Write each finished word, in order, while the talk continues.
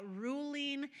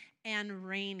and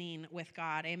reigning with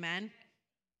God. Amen.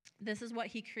 This is what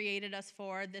he created us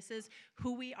for. This is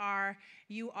who we are.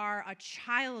 You are a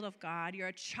child of God. You're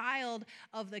a child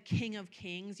of the King of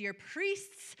Kings. You're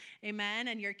priests, amen,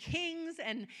 and you're kings,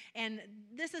 and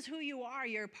this is who you are.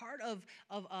 You're part of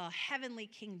a heavenly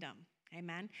kingdom.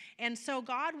 Amen. And so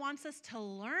God wants us to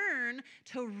learn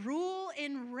to rule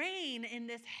and reign in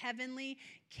this heavenly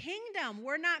kingdom.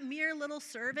 We're not mere little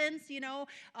servants,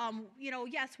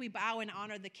 yes, we bow and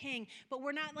honor the king, but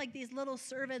we're not like these little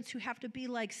servants who have to be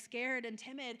like scared and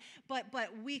timid, but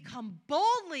we come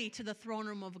boldly to the throne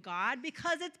room of God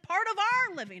because it's part of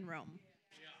our living room.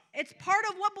 It's part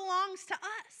of what belongs to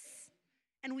us.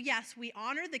 And yes, we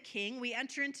honor the king. We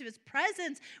enter into his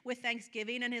presence with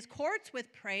thanksgiving and his courts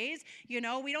with praise. We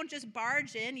don't just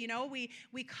barge in.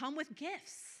 We come with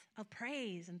gifts of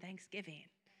praise and thanksgiving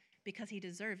because he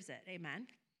deserves it. Amen.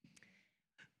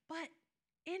 But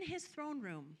in his throne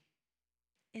room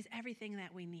is everything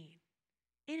that we need.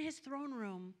 In his throne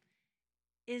room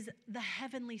is the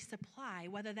heavenly supply,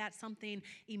 whether that's something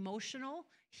emotional,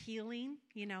 healing,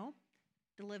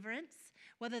 deliverance,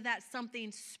 whether that's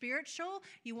something spiritual,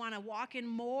 you want to walk in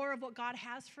more of what God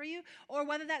has for you, or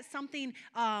whether that's something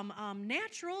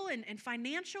natural and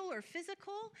financial or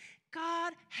physical,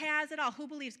 God has it all. Who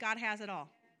believes God has it all?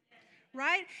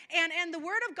 Right? And the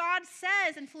word of God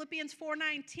says in Philippians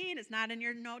 4:19, it's not in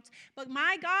your notes, but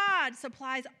my God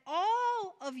supplies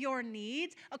all of your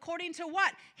needs according to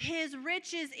what? His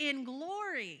riches in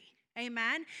glory.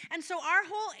 Amen. And so our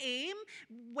whole aim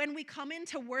when we come in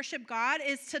to worship God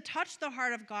is to touch the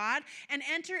heart of God and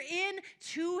enter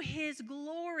into his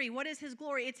glory. What is his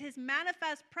glory? It's his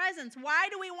manifest presence. Why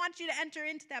do we want you to enter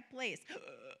into that place?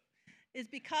 Is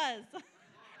because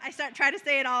I try to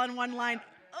say it all in one line.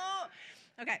 Oh,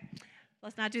 okay.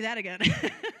 Let's not do that again.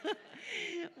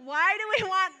 Why do we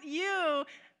want you?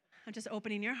 I'm just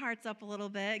opening your hearts up a little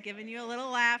bit, giving you a little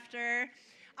laughter.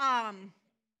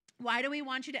 Why do we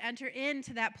want you to enter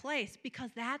into that place? Because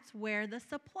that's where the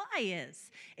supply is.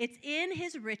 It's in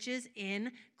his riches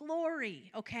in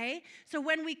glory, okay? So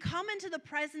when we come into the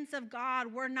presence of God,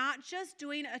 we're not just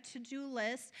doing a to-do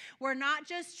list. We're not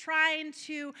just trying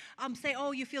to say,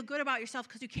 oh, you feel good about yourself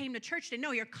because you came to church today.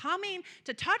 No, you're coming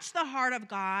to touch the heart of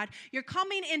God. You're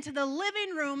coming into the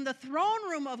living room, the throne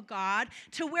room of God,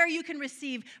 to where you can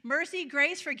receive mercy,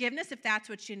 grace, forgiveness, if that's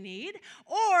what you need,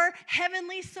 or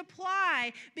heavenly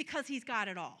supply, because he's got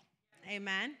it all.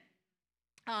 Amen.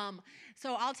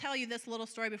 So I'll tell you this little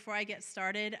story before I get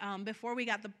started.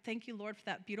 Thank you, Lord, for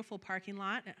that beautiful parking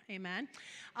lot. Amen.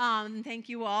 Thank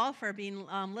you all for being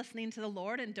listening to the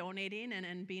Lord and donating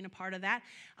and being a part of that.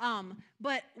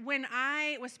 But when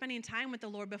I was spending time with the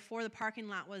Lord before the parking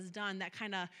lot was done, that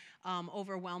kind of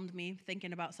overwhelmed me,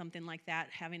 thinking about something like that,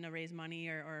 having to raise money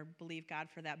or believe God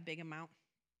for that big amount.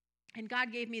 And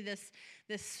God gave me this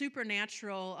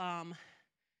supernatural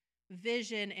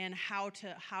vision and how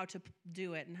to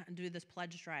do it and do this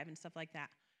pledge drive and stuff like that.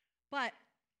 But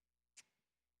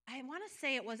I want to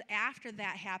say it was after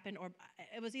that happened, or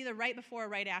it was either right before or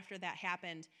right after that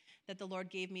happened, that the Lord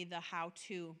gave me the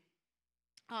how-to.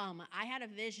 I had a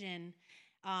vision.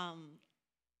 I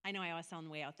know I always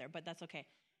sound way out there, but that's okay.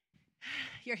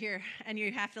 You're here, and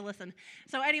you have to listen.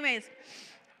 So anyways,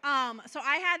 so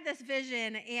I had this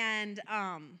vision, and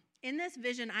in this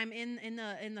vision, I'm in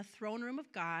the throne room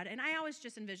of God, and I always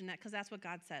just envision that because that's what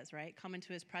God says, right? Come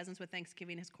into his presence with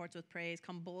thanksgiving, his courts with praise,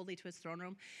 come boldly to his throne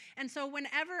room. And so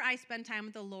whenever I spend time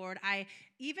with the Lord,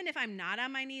 even if I'm not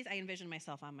on my knees, I envision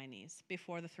myself on my knees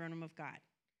before the throne room of God,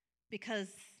 because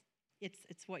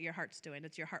it's what your heart's doing.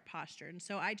 It's your heart posture. And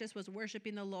so I just was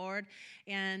worshiping the Lord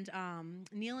and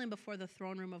kneeling before the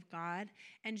throne room of God,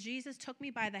 and Jesus took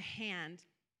me by the hand,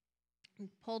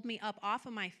 pulled me up off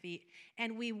of my feet,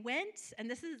 and we went,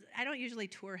 and I don't usually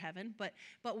tour heaven, but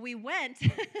we went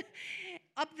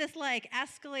up this like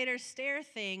escalator stair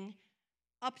thing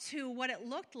up to what it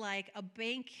looked like a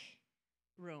bank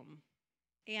room.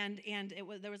 And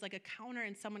there was like a counter,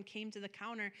 and someone came to the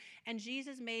counter, and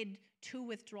Jesus made 2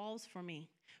 withdrawals for me.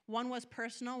 One was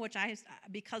personal, which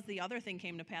because the other thing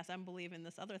came to pass, I'm believing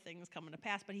this other thing is coming to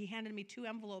pass, but he handed me 2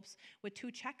 envelopes with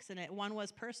 2 checks in it. One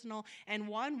was personal, and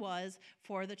one was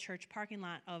for the church parking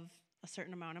lot of a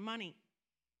certain amount of money.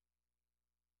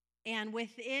 And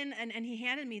and he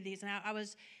handed me these, and I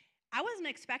wasn't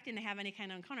expecting to have any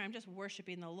kind of encounter. I'm just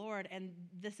worshiping the Lord, and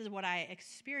this is what I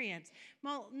experienced.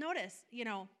 Well, notice,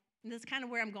 this is kind of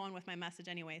where I'm going with my message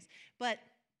anyways, but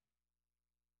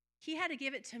he had to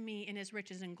give it to me in his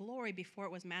riches and glory before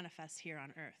it was manifest here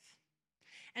on earth.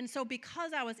 And so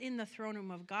because I was in the throne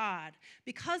room of God,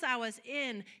 because I was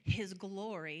in his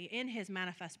glory, in his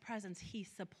manifest presence, he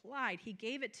supplied, he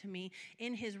gave it to me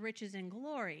in his riches and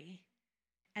glory.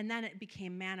 And then it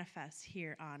became manifest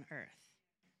here on earth.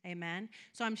 Amen.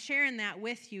 So I'm sharing that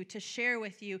with you to share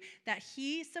with you that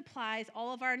he supplies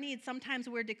all of our needs. Sometimes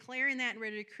we're declaring that and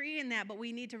we're decreeing that, but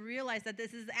we need to realize that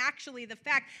this is actually the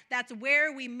fact. That's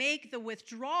where we make the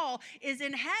withdrawal is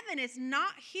in heaven. It's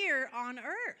not here on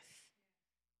earth.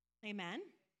 Amen.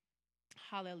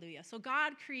 Hallelujah. So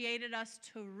God created us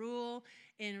to rule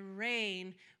and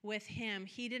reign with him.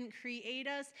 He didn't create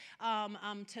us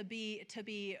to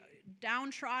be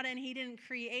downtrodden. He didn't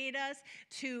create us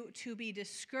to be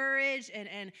discouraged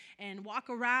and walk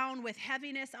around with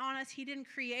heaviness on us. He didn't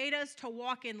create us to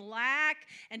walk in lack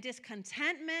and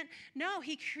discontentment. No,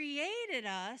 he created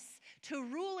us to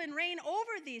rule and reign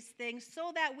over these things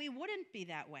so that we wouldn't be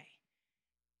that way.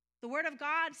 The Word of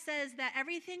God says that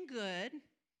everything good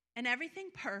and everything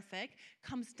perfect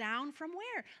comes down from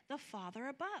where? The Father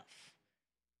above.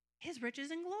 His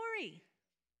riches and glory.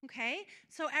 Okay?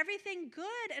 So everything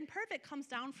good and perfect comes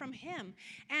down from him.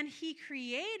 And he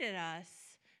created us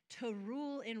to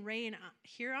rule and reign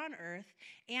here on earth.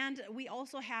 And we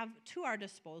also have to our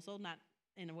disposal, not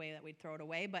in a way that we'd throw it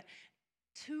away, but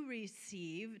to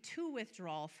receive, to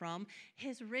withdraw from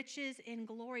his riches in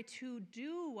glory, to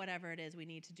do whatever it is we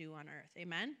need to do on earth.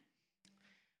 Amen?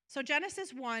 So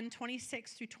Genesis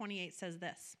 1:26-28 says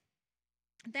this.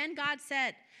 Then God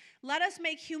said, let us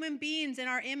make human beings in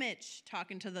our image,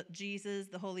 talking to Jesus,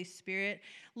 the Holy Spirit,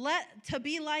 to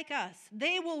be like us.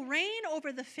 They will reign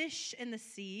over the fish in the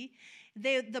sea,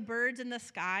 the birds in the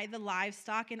sky, the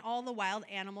livestock, and all the wild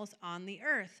animals on the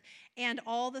earth, and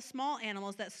all the small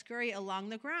animals that scurry along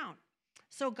the ground.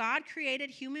 So God created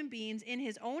human beings in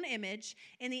his own image.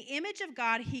 In the image of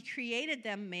God, he created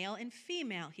them, male and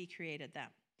female, he created them.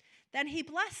 Then he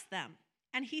blessed them,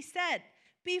 and he said,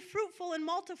 be fruitful and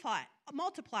multiply,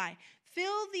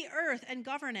 fill the earth and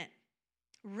govern it.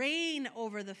 Reign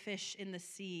over the fish in the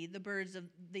sea, the birds of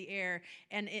the air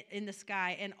and in the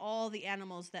sky, and all the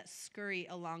animals that scurry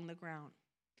along the ground.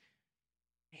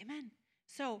 Amen.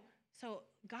 So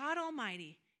God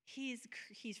Almighty, he's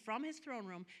from his throne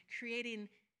room creating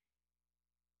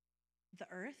the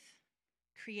earth,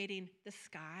 creating the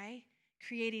sky,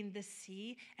 creating the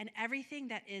sea, and everything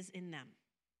that is in them.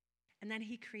 And then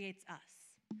he creates us.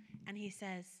 And he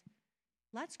says,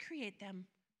 let's create them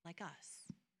like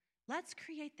us. Let's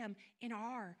create them in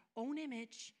our own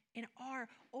image, in our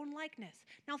own likeness.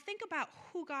 Now think about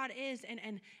who God is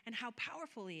and how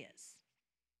powerful he is.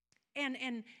 And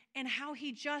how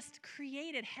he just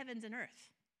created heavens and earth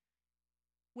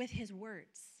with his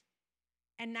words.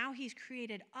 And now he's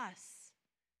created us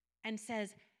and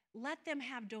says, let them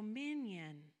have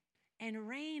dominion and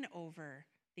reign over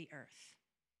the earth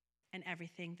and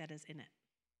everything that is in it.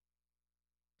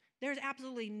 There's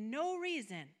absolutely no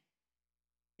reason,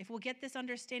 if we'll get this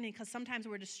understanding, because sometimes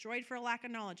we're destroyed for a lack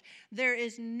of knowledge, there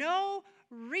is no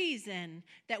reason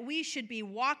that we should be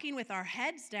walking with our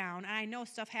heads down. And I know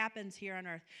stuff happens here on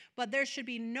earth, but there should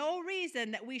be no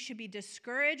reason that we should be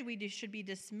discouraged, we should be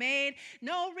dismayed,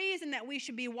 no reason that we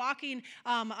should be walking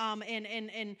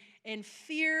in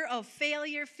fear of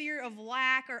failure, fear of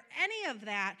lack, or any of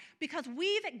that, because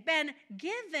we've been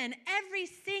given every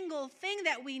single thing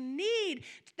that we need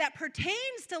that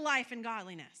pertains to life and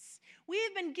godliness.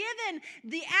 We've been given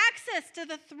the access to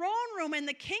the throne room and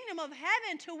the kingdom of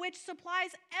heaven, to which supplies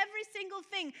every single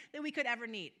thing that we could ever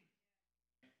need.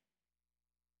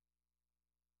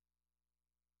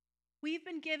 We've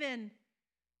been given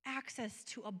access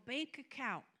to a bank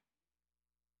account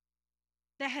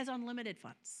that has unlimited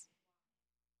funds.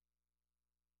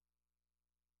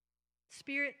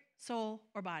 Spirit, soul,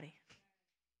 or body.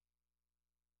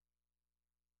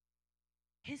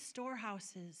 His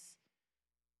storehouses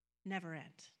never end.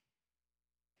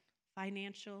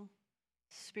 Financial,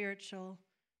 spiritual,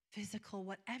 physical,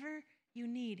 whatever you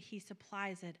need, he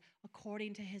supplies it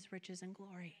according to his riches and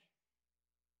glory.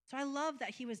 So I love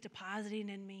that he was depositing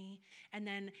in me, and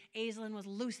then Aislinn was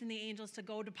loosing the angels to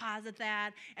go deposit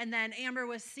that, and then Amber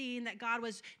was seeing that God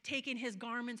was taking his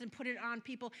garments and putting it on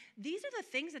people. These are the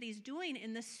things that he's doing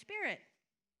in the spirit.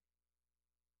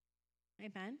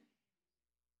 Amen.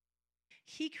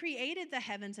 He created the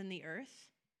heavens and the earth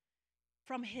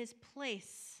from his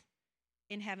place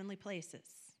in heavenly places,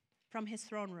 from his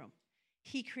throne room.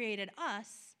 He created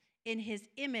us in his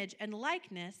image and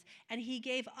likeness, and he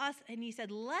gave us, and he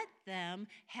said, let them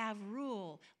have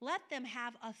rule. Let them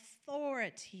have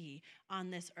authority on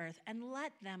this earth, and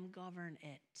let them govern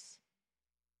it.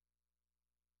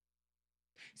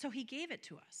 So he gave it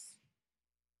to us.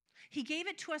 He gave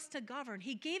it to us to govern.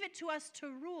 He gave it to us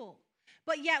to rule.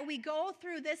 But yet we go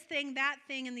through this thing, that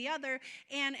thing, and the other,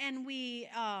 and we,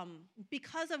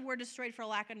 because of we're destroyed for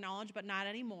lack of knowledge, but not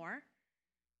anymore,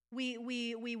 we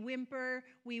whimper,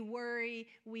 we worry,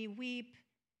 we weep,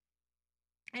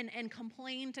 and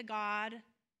complain to God,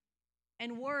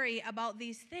 and worry about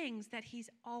these things that he's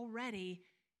already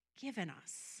given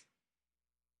us.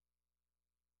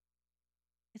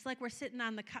 It's like we're sitting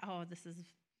on the couch.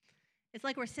 It's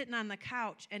like we're sitting on the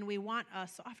couch and we want a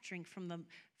soft drink from the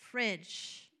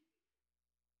fridge.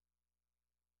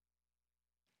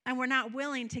 And we're not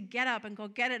willing to get up and go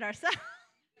get it ourselves.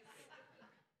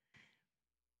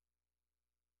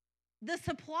 The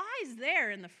supply's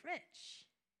there in the fridge.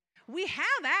 We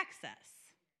have access.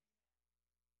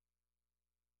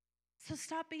 So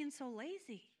stop being so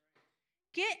lazy.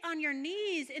 Get on your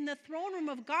knees in the throne room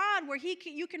of God where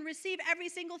you can receive every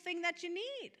single thing that you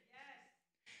need.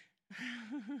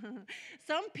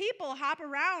 Some people hop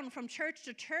around from church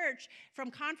to church,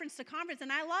 from conference to conference,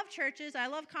 and I love churches, I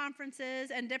love conferences,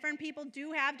 and different people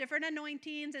do have different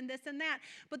anointings and this and that.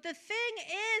 But the thing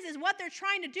is what they're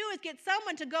trying to do is get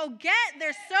someone to go get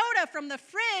their soda from the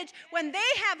fridge when they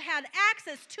have had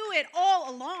access to it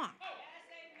all along.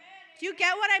 Do you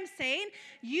get what I'm saying?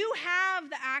 You have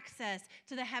the access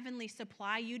to the heavenly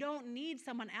supply. You don't need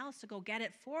someone else to go get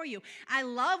it for you. I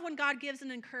love when God gives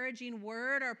an encouraging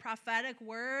word or a prophetic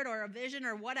word or a vision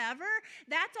or whatever.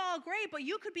 That's all great, but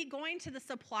you could be going to the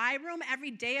supply room every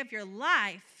day of your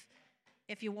life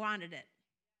if you wanted it,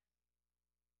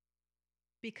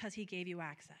 because he gave you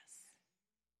access.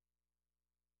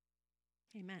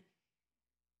 Amen.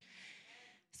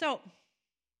 So,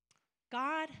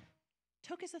 God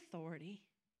took his authority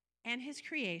and his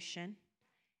creation,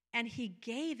 and he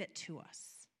gave it to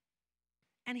us.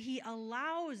 And he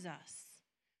allows us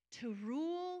to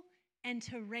rule and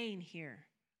to reign here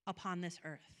upon this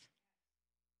earth.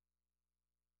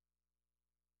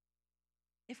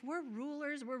 If we're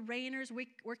rulers, we're reigners,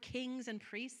 we're kings and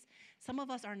priests, some of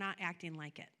us are not acting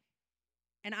like it.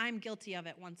 And I'm guilty of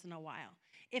it once in a while.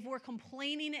 If we're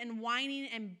complaining and whining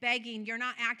and begging, you're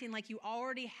not acting like you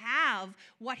already have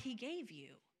what he gave you.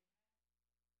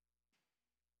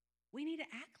 We need to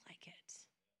act like it.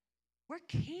 We're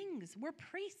kings. We're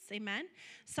priests. Amen.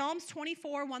 Psalms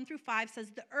 24, 1-5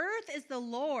 says, "The earth is the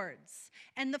Lord's,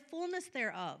 and the fullness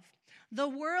thereof, the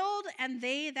world and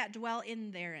they that dwell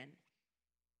in therein."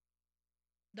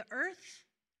 The earth,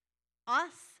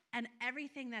 us, and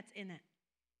everything that's in it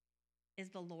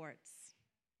is the Lord's.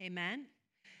 Amen.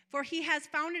 For he has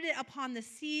founded it upon the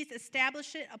seas,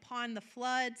 established it upon the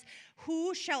floods.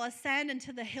 Who shall ascend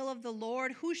into the hill of the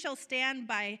Lord? Who shall stand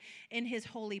by in his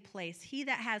holy place? He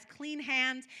that has clean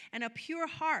hands and a pure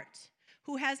heart,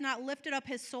 who has not lifted up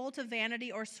his soul to vanity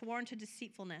or sworn to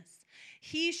deceitfulness.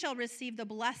 He shall receive the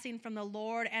blessing from the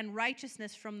Lord and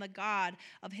righteousness from the God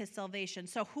of his salvation.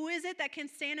 So who is it that can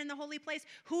stand in the holy place?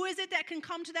 Who is it that can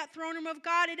come to that throne room of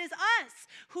God? It is us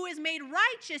who is made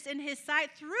righteous in his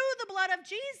sight through the blood of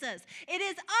Jesus. It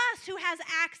is us who has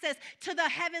access to the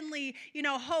heavenly,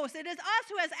 host. It is us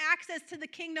who has access to the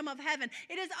kingdom of heaven.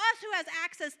 It is us who has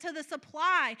access to the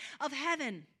supply of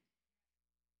heaven.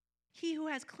 He who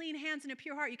has clean hands and a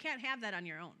pure heart, you can't have that on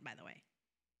your own, by the way.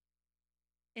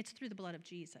 It's through the blood of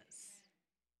Jesus.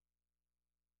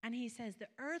 And he says, the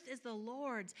earth is the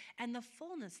Lord's and the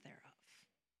fullness thereof,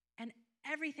 and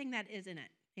everything that is in it.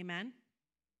 Amen?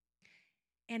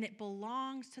 And it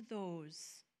belongs to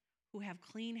those who have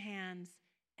clean hands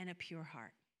and a pure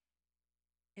heart.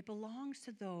 It belongs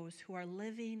to those who are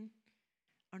living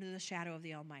under the shadow of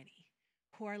the Almighty,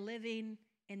 who are living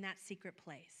in that secret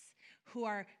place, who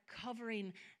are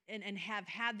covering and have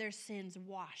had their sins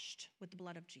washed with the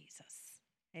blood of Jesus.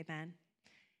 Amen.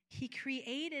 He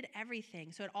created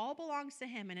everything, so it all belongs to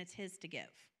him, and it's his to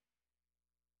give.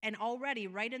 And already,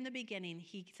 right in the beginning,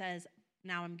 he says,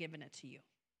 now I'm giving it to you.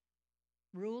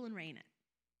 Rule and reign it.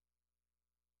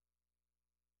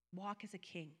 Walk as a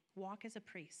king. Walk as a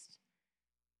priest.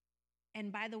 And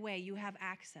by the way, you have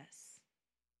access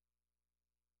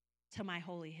to my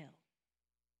holy hill.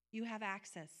 You have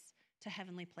access to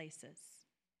heavenly places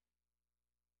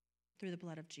through the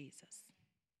blood of Jesus.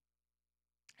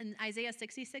 In Isaiah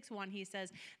 66:1, he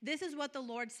says, "This is what the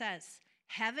Lord says,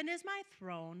 heaven is my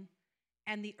throne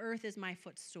and the earth is my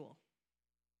footstool."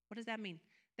 What does that mean?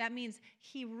 That means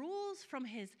he rules from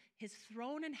his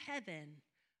throne in heaven,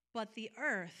 but the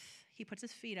earth, he puts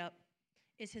his feet up,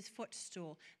 is his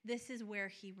footstool. This is where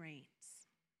he reigns.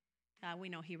 We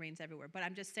know he reigns everywhere, but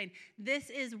I'm just saying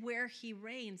this is where he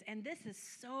reigns, and this is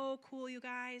so cool, you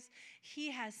guys.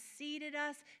 He has seated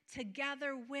us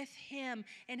together with him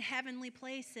in heavenly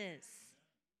places.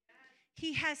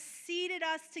 He has seated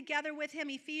us together with him.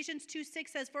 Ephesians 2:6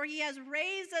 says, for he has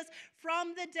raised us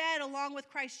from the dead along with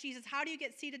Christ Jesus. How do you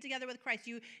get seated together with Christ?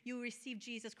 You receive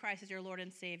Jesus Christ as your Lord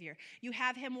and Savior. You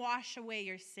have him wash away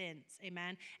your sins,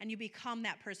 amen? And you become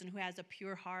that person who has a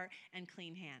pure heart and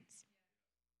clean hands.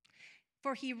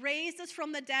 For he raised us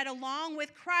from the dead along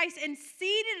with Christ and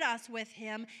seated us with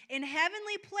him in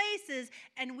heavenly places,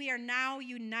 and we are now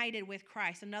united with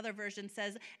Christ. Another version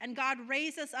says, and God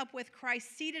raised us up with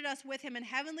Christ, seated us with him in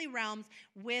heavenly realms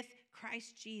with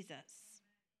Christ Jesus.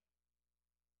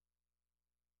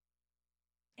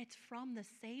 It's from the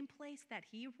same place that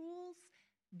he rules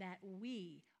that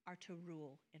we are to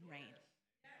rule and reign.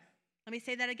 Let me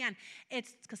say that again.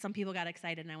 It's because some people got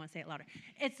excited and I want to say it louder.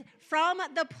 It's from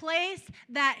the place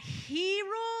that he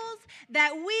rules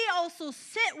that we also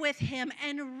sit with him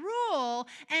and rule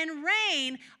and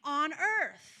reign on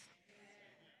earth.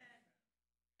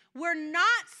 We're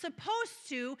not supposed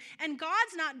to, and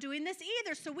God's not doing this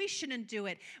either, so we shouldn't do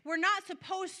it. We're not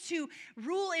supposed to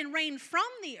rule and reign from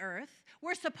the earth.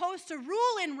 We're supposed to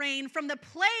rule and reign from the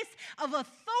place of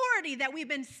authority that we've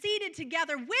been seated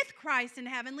together with Christ in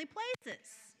heavenly places.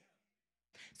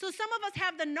 So some of us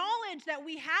have the knowledge that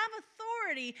we have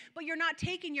authority, but you're not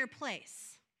taking your place.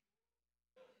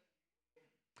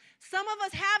 Some of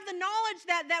us have the knowledge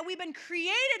that we've been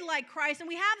created like Christ, and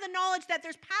we have the knowledge that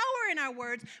there's power in our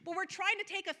words, but we're trying to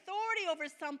take authority over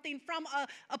something from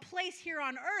a place here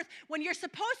on earth when you're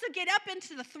supposed to get up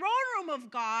into the throne room of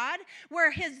God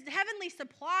where his heavenly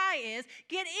supply is,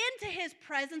 get into his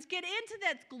presence, get into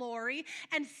that glory,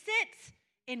 and sit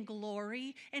in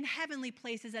glory in heavenly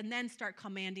places, and then start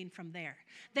commanding from there.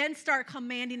 Then start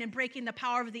commanding and breaking the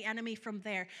power of the enemy from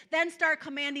there. Then start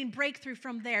commanding breakthrough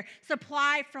from there,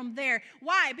 supply from there.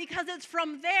 Why? Because it's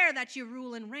from there that you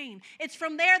rule and reign. It's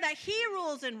from there that he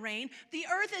rules and reigns. The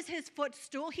earth is his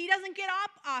footstool. He doesn't get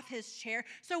up off his chair,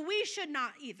 so we should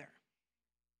not either.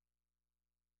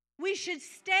 We should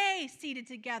stay seated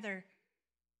together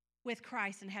with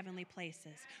Christ in heavenly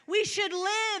places. We should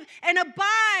live and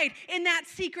abide in that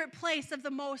secret place of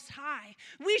the Most High.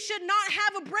 We should not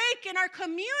have a break in our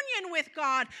communion with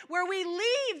God where we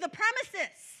leave the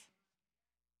premises.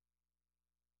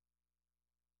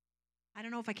 I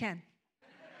don't know if I can.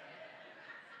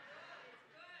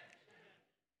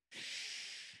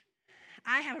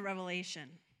 I have a revelation.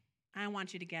 I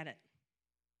want you to get it.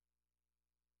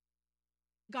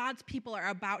 God's people are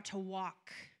about to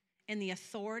walk in the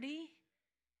authority,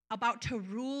 about to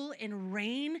rule and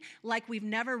reign like we've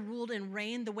never ruled and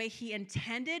reigned the way he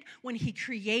intended when he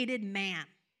created man.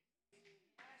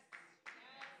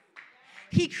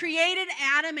 He created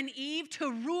Adam and Eve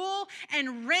to rule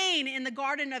and reign in the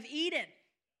Garden of Eden.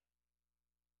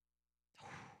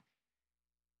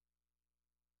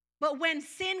 But when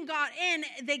sin got in,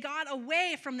 they got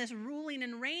away from this ruling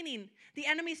and reigning. The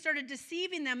enemy started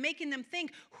deceiving them, making them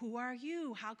think, who are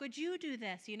you? How could you do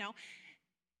this? You know?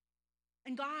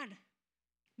 And God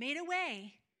made a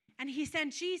way, and he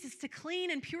sent Jesus to clean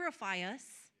and purify us.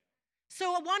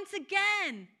 So once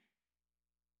again,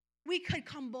 we could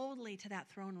come boldly to that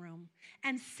throne room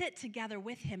and sit together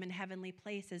with him in heavenly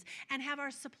places and have our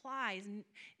supplies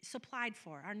supplied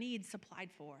for, our needs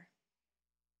supplied for.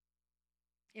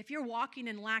 If you're walking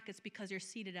in lack, it's because you're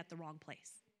seated at the wrong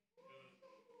place.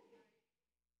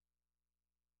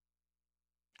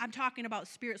 I'm talking about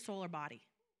spirit, soul, or body.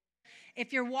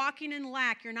 If you're walking in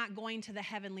lack, you're not going to the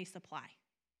heavenly supply.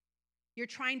 You're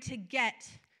trying to get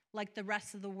like the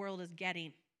rest of the world is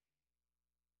getting.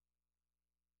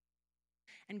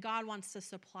 And God wants to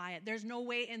supply it. There's no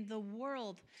way in the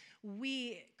world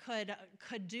we could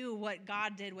do what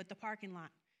God did with the parking lot.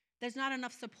 There's not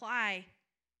enough supply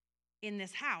in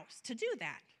this house to do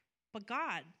that. But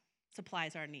God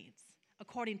supplies our needs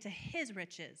according to his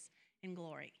riches in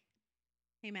glory.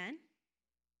 Amen?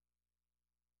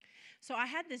 So I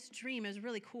had this dream. It was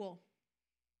really cool.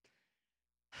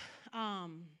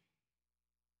 And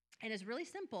it's really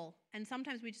simple. And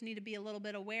sometimes we just need to be a little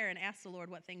bit aware and ask the Lord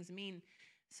what things mean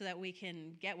so that we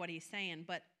can get what he's saying.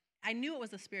 But I knew it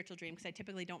was a spiritual dream because I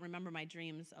typically don't remember my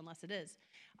dreams unless it is.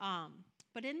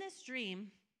 But in this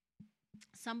dream,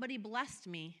 somebody blessed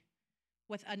me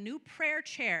with a new prayer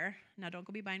chair. Now, don't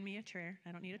go be buying me a chair.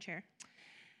 I don't need a chair.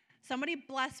 Somebody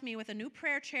blessed me with a new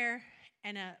prayer chair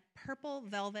and a purple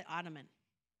velvet ottoman.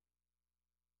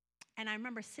 And I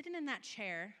remember sitting in that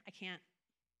chair. It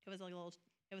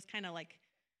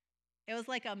was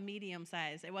like a medium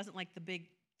size. It wasn't like the big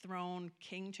throne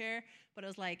king chair, but it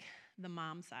was like the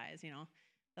mom size,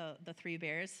 the three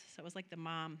bears. So it was like the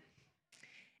mom.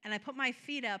 And I put my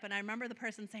feet up, and I remember the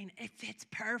person saying, it fits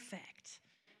perfect.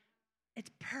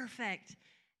 It's perfect.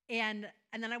 And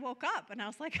then I woke up and I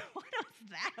was like, what was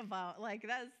that about? Like,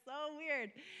 that's so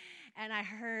weird. And I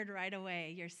heard right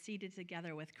away, you're seated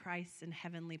together with Christ in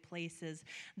heavenly places.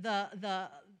 The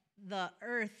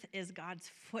earth is God's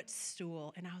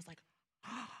footstool. And I was like,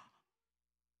 oh,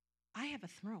 I have a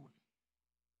throne.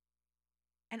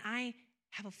 And I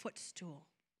have a footstool.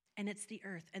 And it's the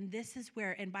earth. And this is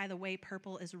where, and by the way,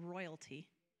 purple is royalty.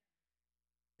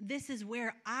 This is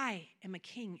where I am a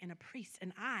king and a priest,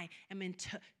 and I am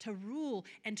to rule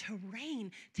and to reign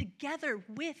together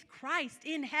with Christ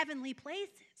in heavenly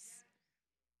places.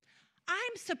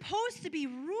 I'm supposed to be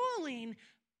ruling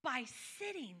by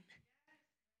sitting,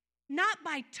 not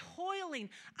by toiling.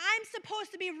 I'm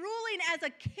supposed to be ruling as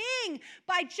a king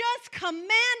by just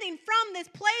commanding from this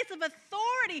place of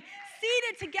authority,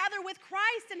 seated together with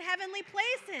Christ in heavenly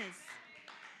places.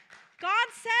 God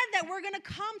said that we're going to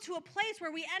come to a place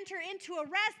where we enter into a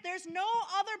rest. There's no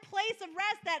other place of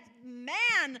rest that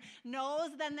man knows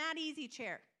than that easy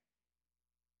chair.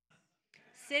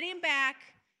 Sitting back,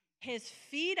 his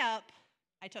feet up.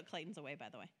 I took Clayton's away, by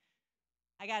the way.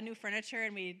 I got new furniture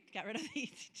and we got rid of the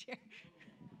easy chair.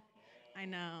 I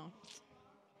know.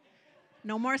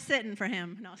 No more sitting for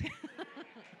him. No.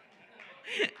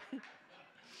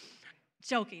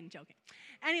 Joking.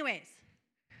 Anyways.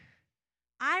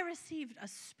 I received a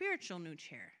spiritual new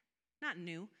chair. Not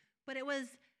new, but it was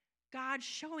God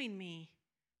showing me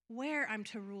where I'm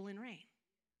to rule and reign.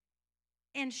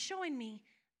 And showing me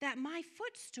that my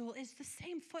footstool is the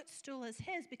same footstool as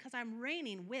his because I'm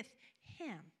reigning with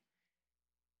him.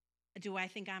 Do I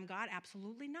think I'm God?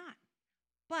 Absolutely not.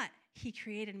 But he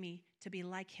created me to be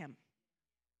like him.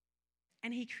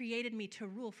 And he created me to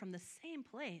rule from the same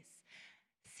place,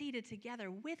 seated together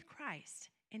with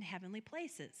Christ in heavenly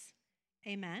places.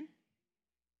 Amen.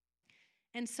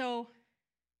 And so,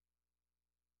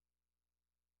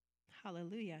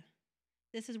 hallelujah.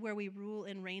 This is where we rule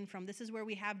and reign from. This is where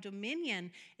we have dominion,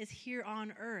 is here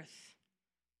on earth.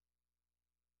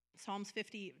 Psalms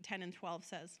 50, 10 and 12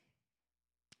 says,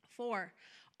 "For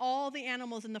all the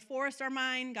animals in the forest are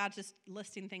mine." God's just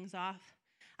listing things off.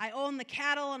 "I own the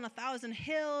cattle on 1,000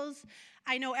 hills.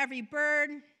 I know every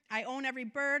bird. I own every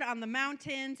bird on the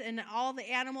mountains and all the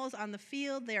animals on the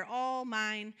field. They're all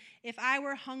mine. If I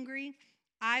were hungry,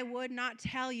 I would not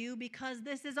tell you because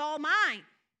this is all mine."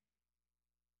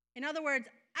 In other words,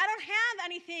 I don't have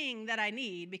anything that I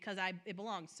need because it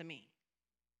belongs to me.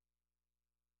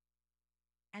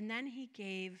 And then he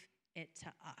gave it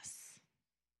to us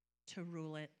to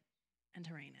rule it and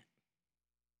to reign it.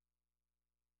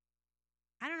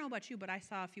 I don't know about you, but I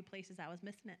saw a few places I was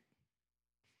missing it.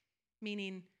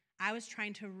 Meaning, I was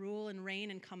trying to rule and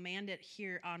reign and command it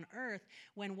here on earth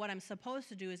when what I'm supposed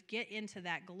to do is get into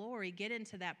that glory, get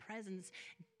into that presence,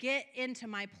 get into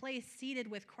my place seated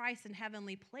with Christ in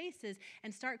heavenly places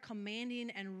and start commanding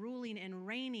and ruling and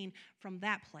reigning from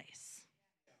that place.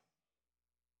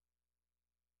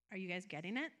 Are you guys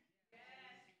getting it? Yes.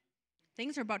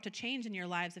 Things are about to change in your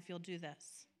lives if you'll do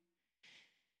this.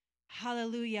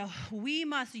 Hallelujah. We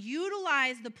must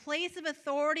utilize the place of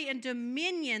authority and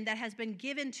dominion that has been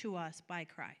given to us by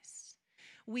Christ.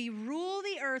 We rule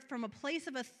the earth from a place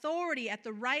of authority at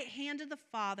the right hand of the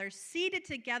Father, seated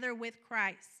together with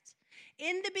Christ.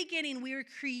 In the beginning, we were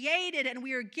created and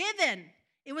we were given,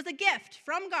 it was a gift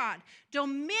from God,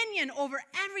 dominion over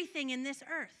everything in this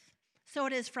earth. So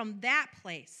it is from that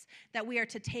place that we are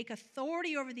to take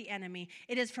authority over the enemy.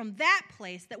 It is from that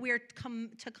place that we are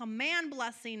to command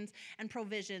blessings and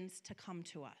provisions to come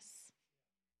to us.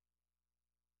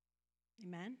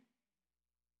 Amen?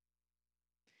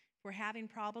 If we're having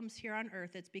problems here on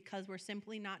earth, it's because we're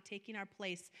simply not taking our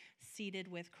place seated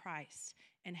with Christ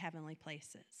in heavenly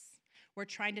places. We're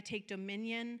trying to take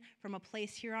dominion from a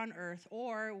place here on earth,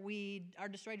 or we are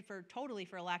destroyed totally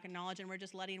for a lack of knowledge, and we're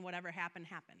just letting whatever happen.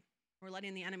 We're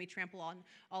letting the enemy trample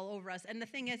all over us. And the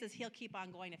thing is he'll keep on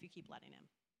going if you keep letting him.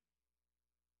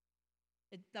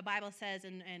 The Bible says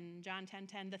in John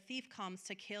 10:10, "The thief comes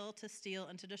to kill, to steal,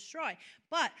 and to destroy.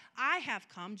 But I have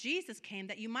come," Jesus came,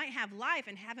 "that you might have life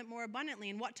and have it more abundantly."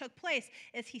 And what took place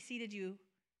is he seated you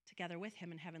together with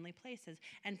him in heavenly places.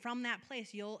 And from that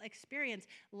place, you'll experience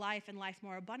life and life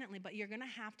more abundantly. But you're going to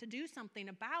have to do something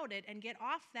about it and get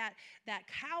off that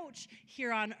couch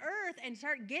here on earth and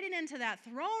start getting into that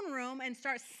throne room and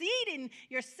start seating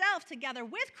yourself together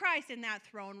with Christ in that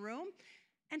throne room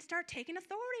and start taking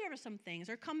authority over some things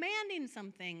or commanding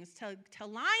some things to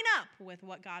line up with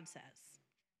what God says.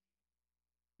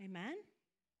 Amen?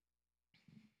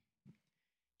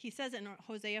 He says in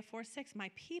Hosea 4:6, "My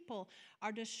people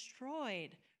are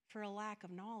destroyed for a lack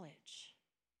of knowledge."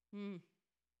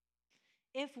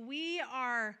 If we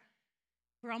are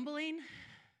grumbling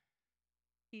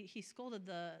He scolded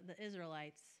the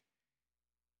Israelites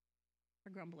for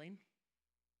grumbling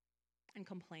and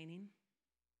complaining.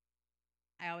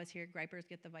 I always hear gripers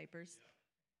get the vipers.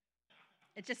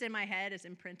 It's just in my head. It's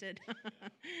imprinted.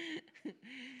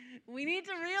 We need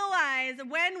to realize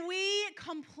when we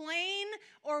complain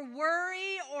or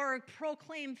worry or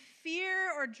proclaim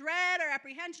fear or dread or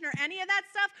apprehension or any of that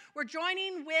stuff, we're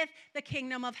joining with the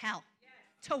kingdom of hell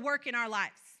to work in our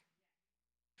lives.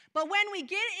 But when we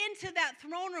get into that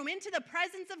throne room, into the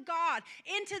presence of God,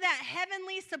 into that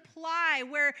heavenly supply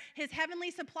where his heavenly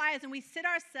supply is, and we sit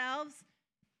ourselves.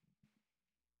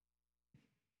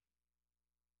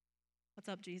 What's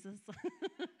up, Jesus?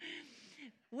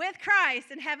 With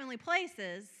Christ in heavenly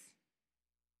places.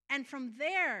 And from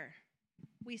there,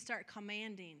 we start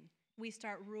commanding. We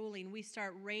start ruling. We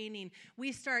start reigning.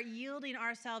 We start yielding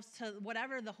ourselves to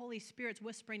whatever the Holy Spirit's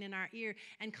whispering in our ear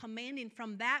and commanding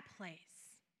from that place.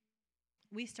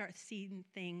 We start seeing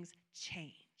things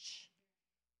change.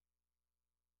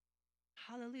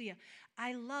 Hallelujah.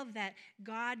 I love that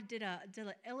God did an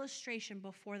illustration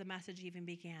before the message even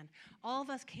began. All of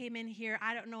us came in here.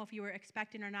 I don't know if you were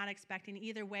expecting or not expecting.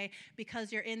 Either way,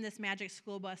 because you're in this magic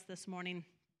school bus this morning,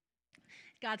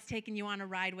 God's taking you on a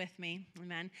ride with me.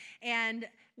 Amen. And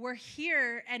we're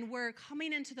here and we're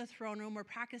coming into the throne room. We're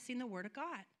practicing the word of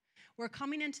God. We're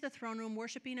coming into the throne room,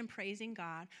 worshiping and praising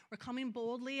God. We're coming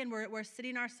boldly, and we're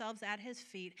sitting ourselves at his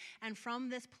feet. And from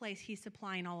this place, he's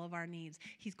supplying all of our needs.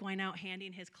 He's going out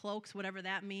handing his cloaks, whatever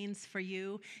that means for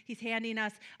you. He's handing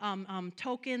us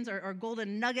tokens or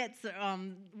golden nuggets,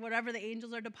 whatever the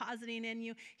angels are depositing in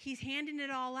you. He's handing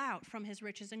it all out from his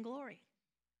riches and glory.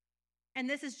 And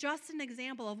this is just an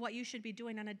example of what you should be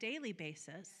doing on a daily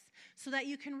basis so that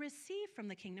you can receive from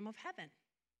the kingdom of heaven.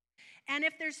 And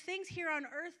if there's things here on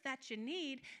earth that you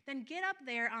need, then get up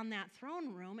there on that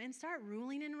throne room and start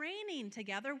ruling and reigning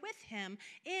together with him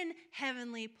in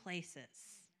heavenly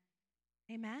places.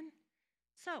 Amen?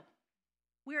 So,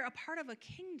 we're a part of a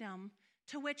kingdom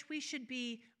to which we should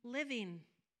be living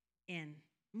in,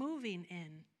 moving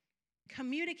in,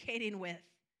 communicating with.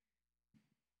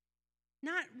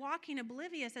 Not walking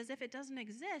oblivious as if it doesn't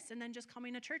exist and then just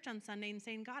coming to church on Sunday and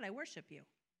saying, God, I worship you.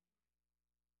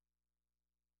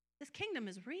 This kingdom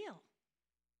is real.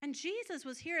 And Jesus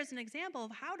was here as an example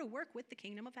of how to work with the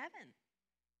kingdom of heaven.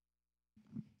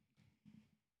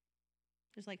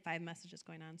 There's like 5 messages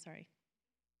going on, sorry.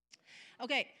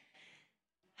 Okay.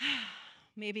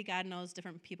 Maybe God knows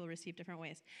different people receive different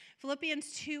ways. Philippians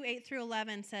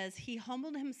 2:8-11 says, he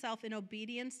humbled himself in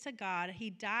obedience to God. He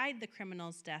died the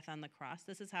criminal's death on the cross.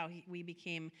 This is how we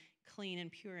became clean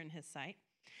and pure in his sight.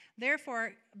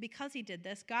 Therefore, because he did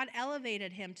this, God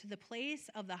elevated him to the place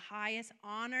of the highest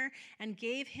honor and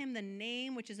gave him the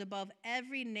name which is above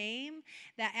every name,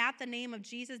 that at the name of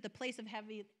Jesus, the place of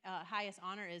highest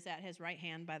honor is at his right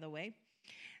hand, by the way,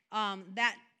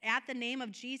 that at the name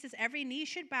of Jesus, every knee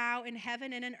should bow in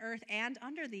heaven and in earth and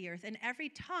under the earth, and every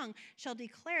tongue shall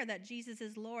declare that Jesus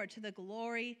is Lord, to the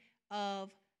glory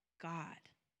of God.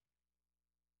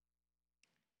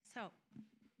 So,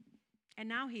 and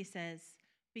now he says,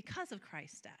 because of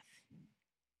Christ's death,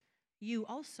 you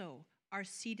also are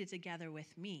seated together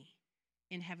with me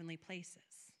in heavenly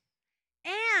places.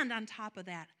 And on top of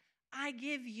that, I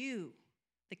give you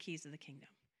the keys of the kingdom.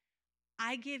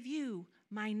 I give you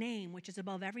my name, which is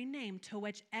above every name, to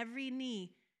which every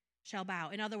knee shall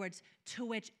bow. In other words, to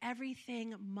which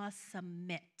everything must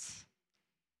submit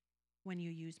when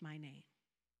you use my name.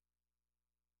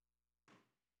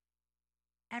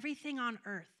 Everything on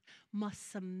earth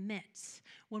must submit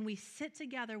when we sit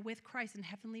together with Christ in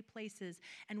heavenly places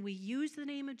and we use the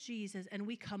name of Jesus and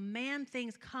we command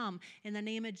things come in the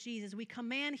name of Jesus. We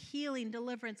command healing,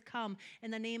 deliverance come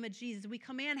in the name of Jesus. We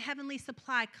command heavenly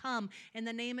supply come in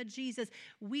the name of Jesus.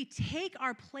 We take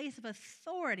our place of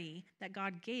authority that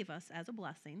God gave us as a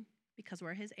blessing because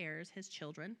we're his heirs, his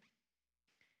children,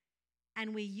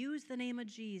 and we use the name of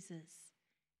Jesus.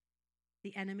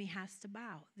 The enemy has to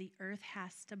bow. The earth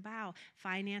has to bow.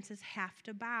 Finances have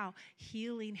to bow.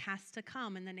 Healing has to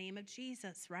come in the name of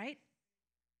Jesus, right?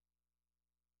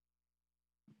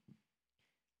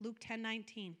 Luke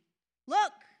 10:19.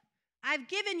 Look, I've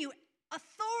given you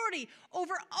authority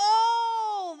over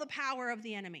all the power of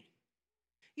the enemy.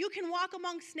 You can walk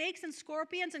among snakes and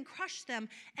scorpions and crush them,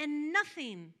 and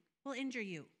nothing will injure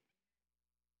you.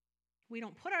 We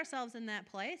don't put ourselves in that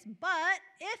place, but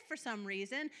if for some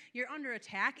reason you're under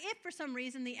attack, if for some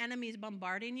reason the enemy is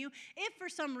bombarding you, if for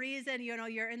some reason,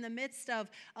 you're in the midst of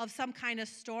some kind of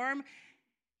storm,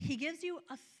 he gives you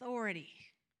authority.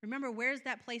 Remember, where's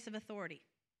that place of authority?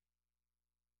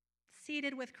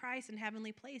 seated with Christ in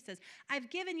heavenly places. I've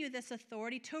given you this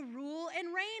authority to rule and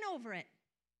reign over it.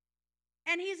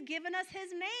 And he's given us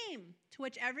his name, to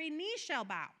which every knee shall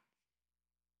bow.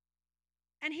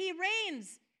 And he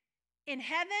reigns in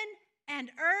heaven and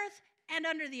earth and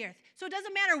under the earth. So it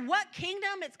doesn't matter what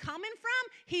kingdom it's coming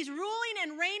from, he's ruling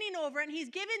and reigning over it, and he's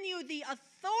given you the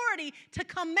authority to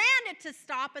command it to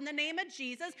stop in the name of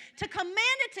Jesus, to command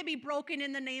it to be broken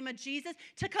in the name of Jesus,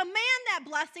 to command that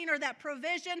blessing or that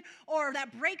provision or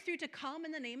that breakthrough to come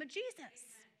in the name of Jesus.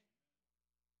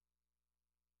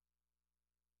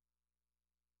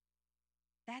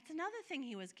 That's another thing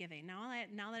he was giving, now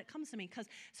that it comes to me.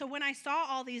 So when I saw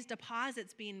all these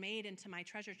deposits being made into my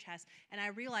treasure chest, and I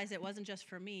realized it wasn't just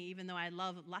for me, even though I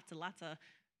love lots of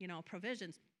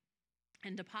provisions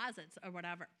and deposits or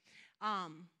whatever.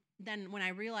 Then when I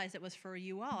realized it was for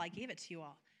you all, I gave it to you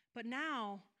all. But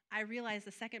now I realized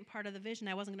the second part of the vision,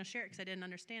 I wasn't going to share it because I didn't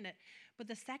understand it. But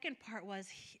the second part was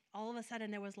all of a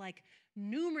sudden there was like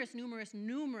numerous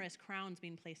crowns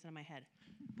being placed on my head.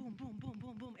 Boom, boom, boom,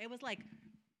 boom, boom. It was like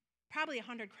probably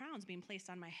 100 crowns being placed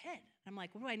on my head. I'm like,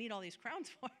 what do I need all these crowns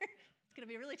for? It's going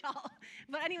to be really tall.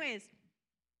 But anyways,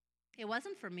 it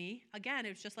wasn't for me. Again, it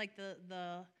was just like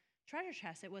the treasure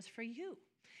chest. It was for you.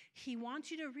 He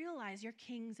wants you to realize you're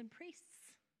kings and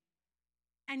priests.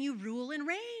 And you rule and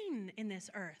reign in this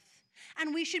earth.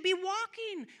 And we should be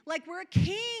walking like we're a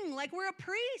king, like we're a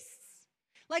priest.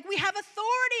 Like we have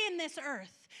authority in this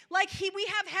earth. Like we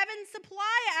have heaven's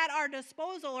supply at our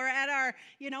disposal, or at our,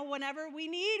 whenever we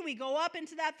need. We go up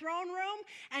into that throne room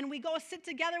and we go sit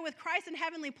together with Christ in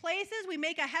heavenly places. We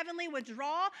make a heavenly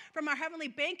withdrawal from our heavenly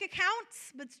bank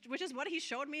accounts, which is what he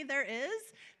showed me there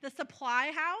is, the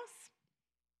supply house.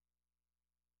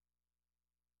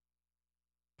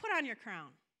 Put on your crown.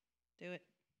 Do it.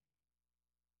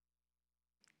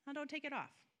 Now don't take it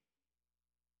off.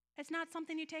 It's not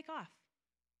something you take off.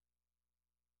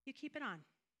 You keep it on.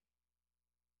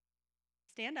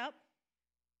 Stand up.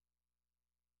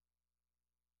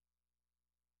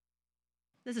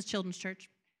 This is Children's Church.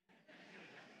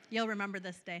 You'll remember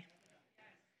this day.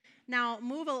 Now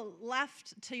move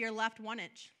to your left 1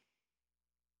 inch.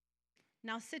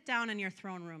 Now sit down in your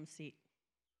throne room seat.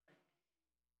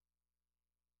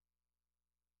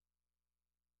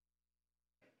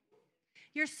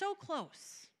 You're so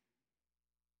close.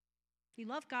 You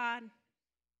love God.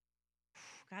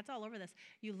 God's all over this.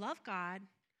 You love God.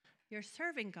 You're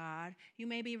serving God. You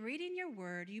may be reading your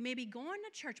word. You may be going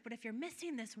to church, but if you're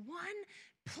missing this one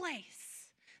place,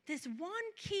 this one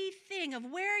key thing of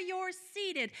where you're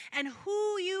seated and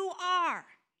who you are,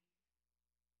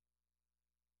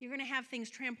 you're going to have things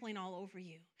trampling all over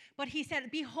you. But he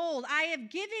said, behold, I have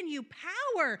given you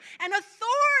power and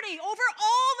authority over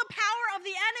all the power of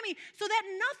the enemy, so that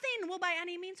nothing will by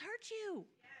any means hurt you.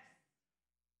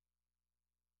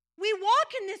 We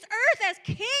walk in this earth as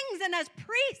kings and as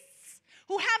priests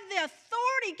who have the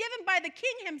authority given by the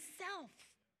king himself.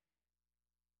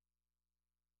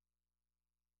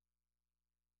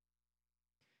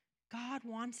 God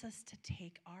wants us to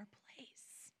take our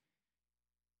place.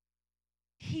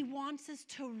 He wants us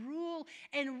to rule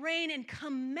and reign and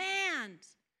command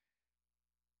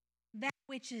that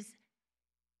which is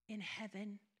in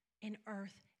heaven, in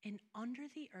earth, and under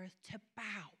the earth to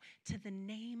bow to the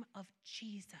name of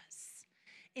Jesus.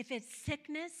 If it's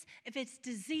sickness, if it's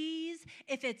disease,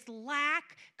 if it's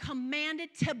lack, command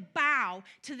it to bow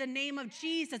to the name of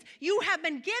Jesus. You have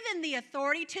been given the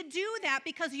authority to do that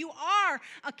because you are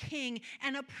a king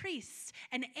and a priest,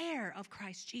 an heir of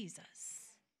Christ Jesus.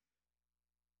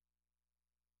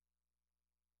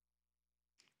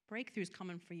 Breakthrough's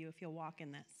coming for you if you'll walk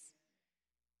in this.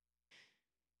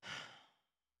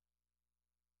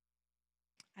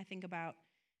 I think about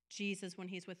Jesus when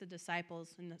he's with the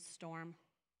disciples in the storm.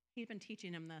 He's been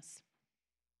teaching them this.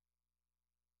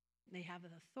 They have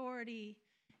authority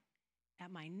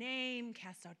at my name,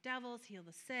 cast out devils, heal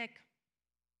the sick.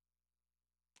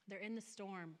 They're in the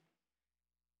storm.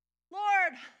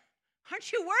 Lord,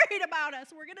 aren't you worried about us?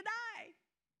 We're going to die.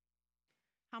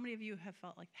 How many of you have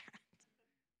felt like that?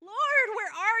 Lord, where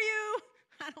are you?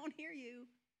 I don't hear you.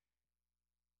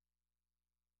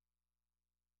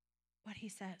 But he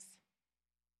says,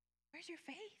 where's your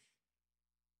faith?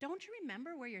 Don't you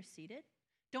remember where you're seated?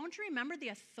 Don't you remember the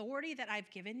authority that I've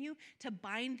given you to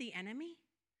bind the enemy?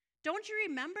 Don't you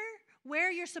remember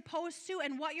where you're supposed to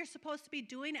and what you're supposed to be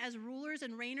doing as rulers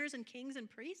and reigners and kings and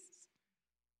priests?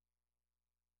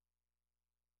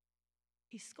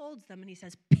 He scolds them and he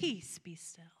says, peace, be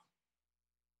still.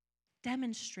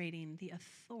 Demonstrating the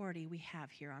authority we have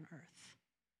here on earth,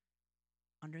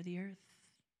 under the earth,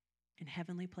 in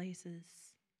heavenly places.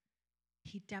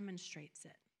 He demonstrates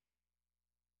it.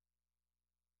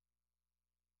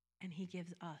 And he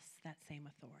gives us that same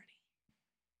authority.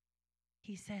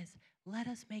 He says, let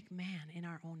us make man in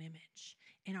our own image,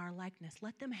 in our likeness.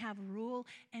 Let them have rule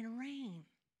and reign.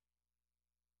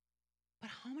 But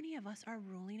how many of us are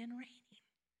ruling and reigning?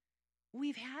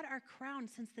 We've had our crown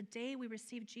since the day we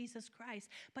received Jesus Christ,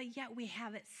 but yet we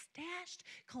have it stashed,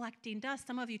 collecting dust.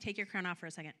 Some of you take your crown off for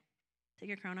a second. Take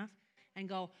your crown off and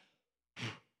go,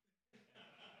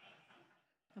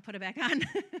 I'll put it back on.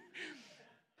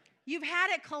 You've had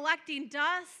it collecting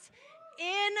dust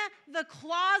in the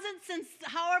closet since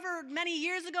however many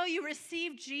years ago you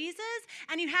received Jesus,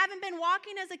 and you haven't been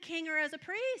walking as a king or as a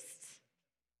priest.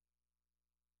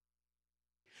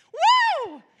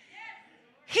 Woo!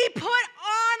 He put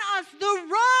on us the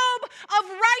robe of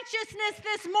righteousness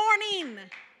this morning.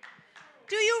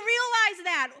 Do you realize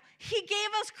that? He gave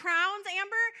us crowns,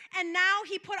 Amber, and now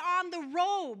he put on the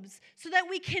robes so that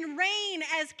we can reign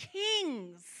as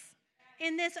kings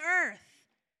in this earth.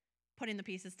 Putting the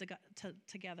pieces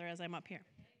together as I'm up here.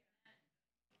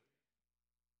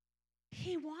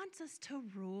 He wants us to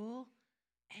rule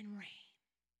and reign.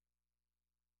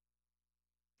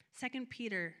 2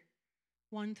 Peter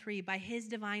 1:3, by his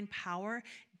divine power,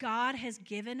 God has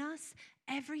given us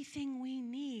everything we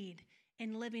need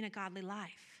in living a godly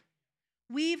life.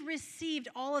 We've received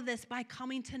all of this by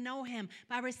coming to know him,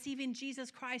 by receiving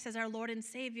Jesus Christ as our Lord and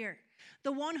Savior,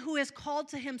 the one who is called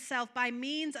to himself by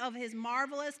means of his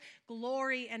marvelous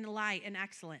glory and light and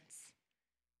excellence.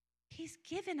 He's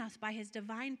given us by his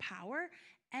divine power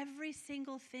every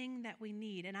single thing that we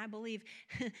need, and I believe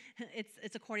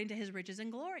it's according to his riches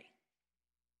and glory.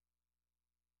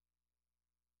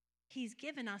 He's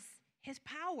given us his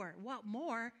power. What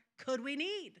more could we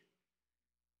need?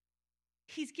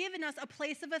 He's given us a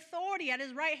place of authority at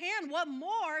his right hand. What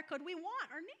more could we want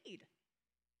or need?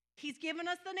 He's given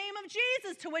us the name of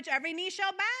Jesus, to which every knee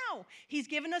shall bow. He's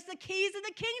given us the keys of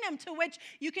the kingdom, to which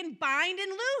you can bind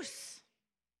and loose.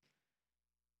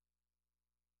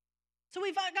 So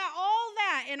we've got all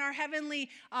that in our heavenly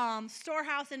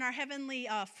storehouse, in our heavenly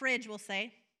fridge, we'll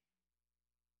say.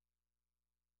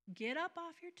 Get up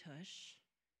off your tush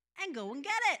and go and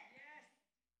get it.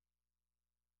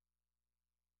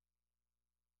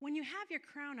 When you have your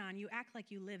crown on, you act like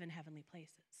you live in heavenly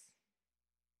places.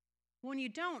 When you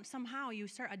don't, somehow you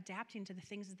start adapting to the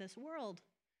things of this world.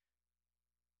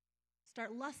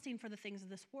 Start lusting for the things of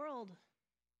this world.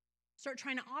 Start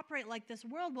trying to operate like this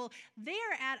world. Well, they're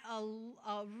at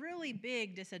a really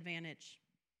big disadvantage.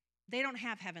 They don't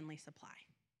have heavenly supply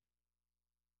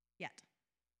yet,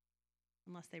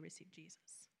 unless they receive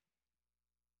Jesus.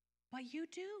 But you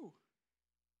do.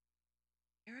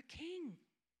 You're a king.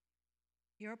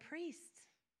 You're a priest.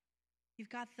 You've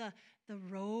got the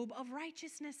robe of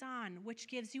righteousness on, which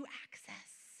gives you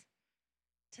access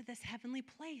to this heavenly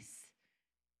place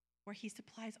where he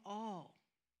supplies all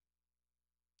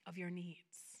of your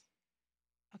needs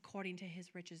according to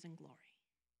his riches and glory,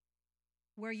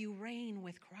 where you reign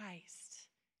with Christ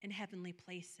in heavenly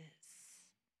places.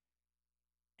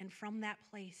 And from that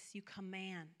place, you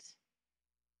command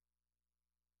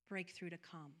breakthrough to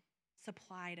come,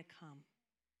 supply to come.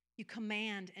 You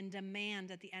command and demand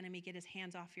that the enemy get his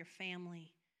hands off your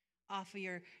family, off of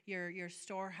your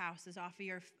storehouses, off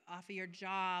of your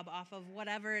job, off of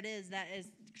whatever it is that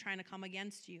is trying to come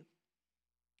against you.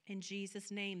 In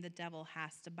Jesus' name, the devil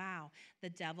has to bow. The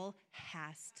devil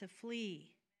has to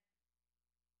flee.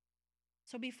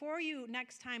 So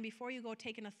next time, before you go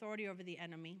take an authority over the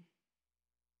enemy,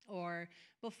 or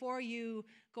before you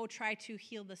go try to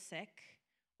heal the sick,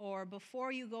 or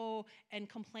before you go and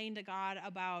complain to God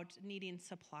about needing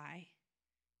supply,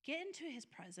 get into his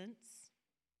presence.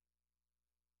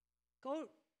 Go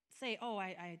say, oh,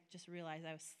 I just realized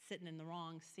I was sitting in the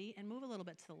wrong seat, and move a little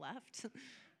bit to the left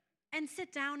and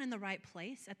sit down in the right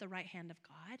place at the right hand of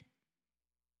God.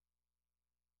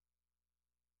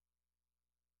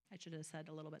 I should have said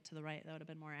a little bit to the right. That would have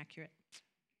been more accurate.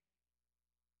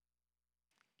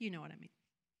 You know what I mean.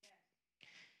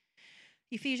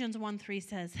 Ephesians 1:3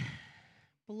 says,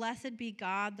 blessed be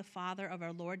God, the Father of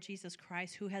our Lord Jesus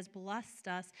Christ, who has blessed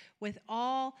us with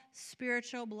all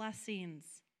spiritual blessings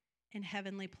in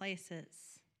heavenly places.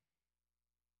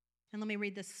 And let me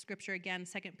read this scripture again,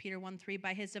 2 Peter 1:3.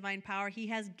 By his divine power, he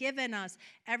has given us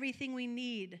everything we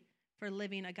need for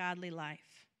living a godly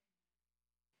life.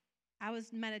 I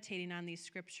was meditating on these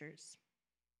scriptures.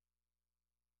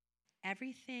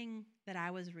 Everything that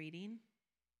I was reading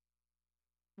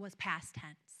was past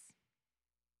tense.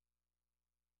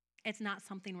 It's not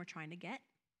something we're trying to get.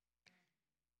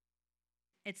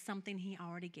 It's something he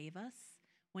already gave us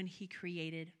when he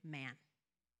created man.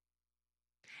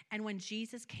 And when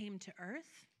Jesus came to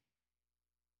earth,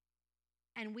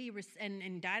 and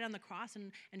and died on the cross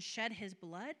and shed his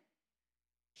blood,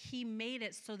 he made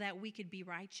it so that we could be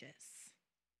righteous.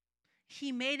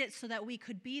 He made it so that we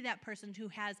could be that person who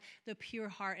has the pure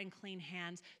heart and clean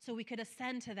hands, so we could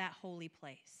ascend to that holy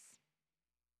place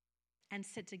and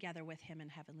sit together with him in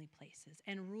heavenly places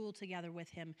and rule together with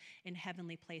him in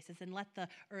heavenly places and let the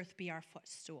earth be our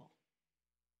footstool.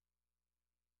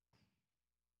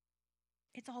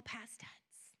 It's all past tense.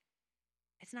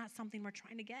 It's not something we're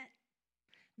trying to get.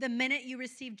 The minute you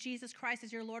received Jesus Christ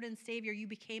as your Lord and Savior, you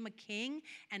became a king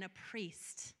and a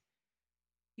priest.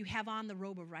 You have on the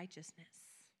robe of righteousness.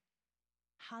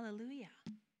 Hallelujah.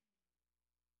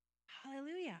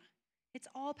 Hallelujah. It's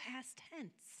all past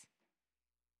tense.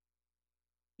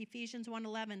 Ephesians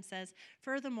 1:11 says,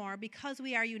 furthermore, because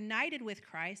we are united with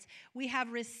Christ, we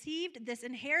have received this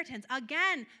inheritance.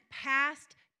 Again,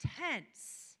 past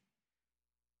tense.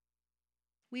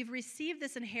 We've received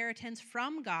this inheritance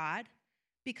from God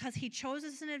because he chose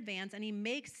us in advance and he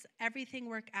makes everything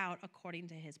work out according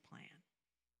to his plan.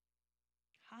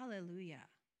 Hallelujah.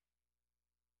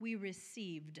 We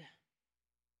received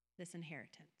this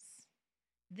inheritance.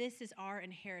 This is our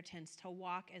inheritance, to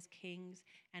walk as kings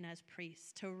and as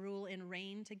priests, to rule and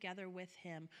reign together with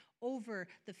him over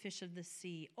the fish of the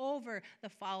sea, over the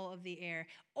fowl of the air,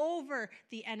 over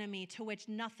the enemy, to which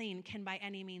nothing can by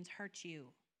any means hurt you.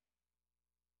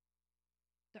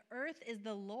 The earth is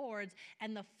the Lord's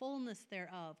and the fullness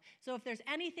thereof. So if there's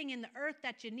anything in the earth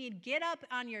that you need, get up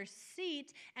on your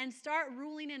seat and start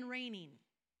ruling and reigning,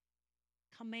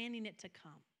 commanding it to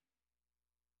come.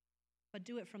 But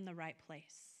do it from the right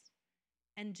place.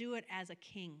 And do it as a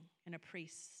king and a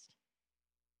priest.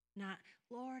 Not,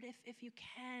 Lord, if you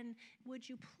can, would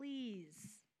you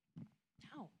please?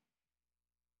 No.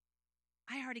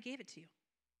 I already gave it to you.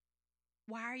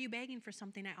 Why are you begging for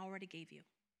something I already gave you?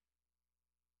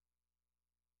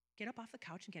 Get up off the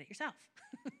couch and get it yourself.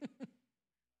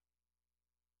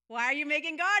 Why are you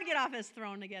making God get off his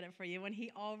throne to get it for you when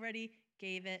he already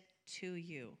gave it to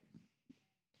you?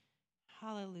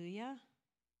 Hallelujah.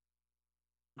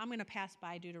 I'm going to pass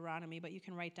by Deuteronomy, but you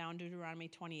can write down Deuteronomy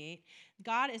 28.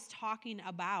 God is talking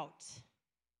about,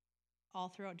 all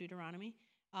throughout Deuteronomy,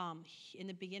 in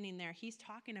the beginning there, he's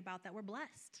talking about that we're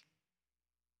blessed.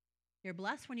 You're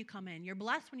blessed when you come in. You're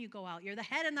blessed when you go out. You're the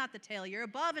head and not the tail. You're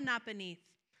above and not beneath.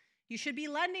 You should be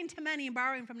lending to many and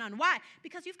borrowing from none. Why?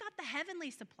 Because you've got the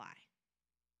heavenly supply.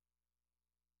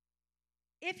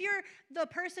 If you're the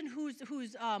person who's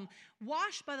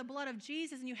washed by the blood of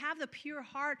Jesus and you have the pure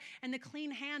heart and the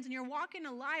clean hands and you're walking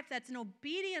a life that's in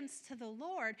obedience to the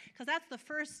Lord, because that's the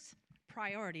first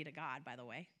priority to God, by the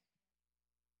way.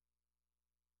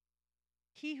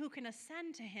 He who can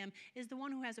ascend to him is the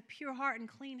one who has a pure heart and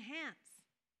clean hands.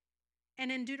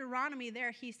 And in Deuteronomy there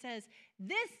he says,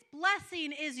 this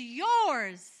blessing is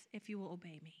yours if you will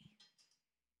obey me.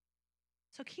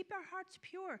 So keep our hearts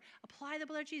pure. Apply the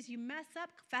blood of Jesus. You mess up,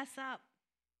 confess up.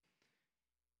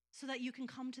 So that you can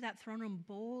come to that throne room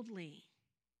boldly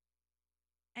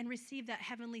and receive that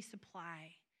heavenly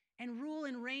supply and rule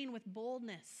and reign with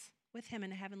boldness with him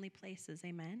in heavenly places.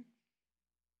 Amen.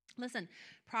 Listen,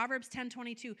 Proverbs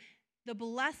 10:22, the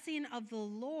blessing of the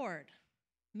Lord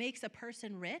makes a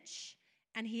person rich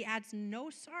and he adds no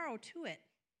sorrow to it.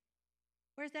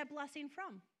 Where's that blessing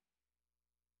from?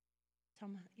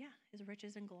 His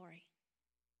riches and glory.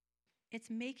 It's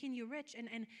making you rich.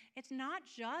 And it's not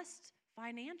just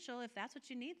financial. If that's what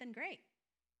you need, then great.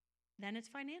 Then it's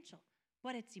financial.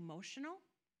 But it's emotional.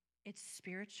 It's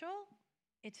spiritual.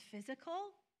 It's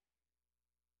physical.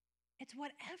 It's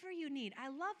whatever you need. I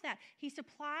love that. He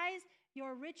supplies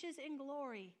your riches and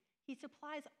glory. He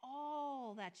supplies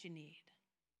all that you need.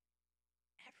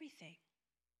 Everything.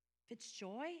 If it's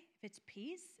joy, if it's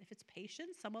peace, if it's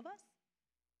patience, some of us,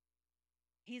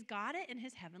 he's got it in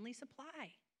his heavenly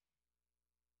supply.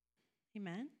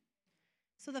 Amen?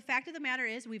 So the fact of the matter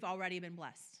is we've already been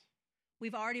blessed.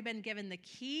 We've already been given the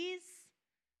keys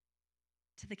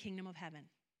to the kingdom of heaven.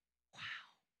 Wow.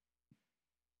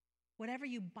 Whatever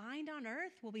you bind on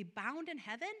earth will be bound in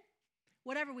heaven.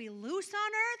 Whatever we loose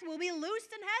on earth will be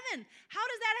loosed in heaven. How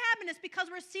does that happen? It's because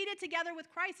we're seated together with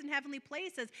Christ in heavenly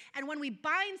places. And when we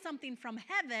bind something from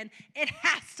heaven, it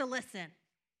has to listen.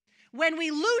 When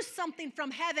we loose something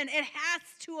from heaven, it has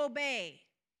to obey.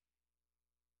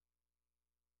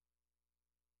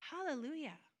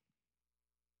 Hallelujah.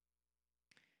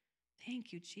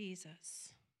 Thank you,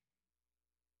 Jesus.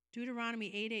 Deuteronomy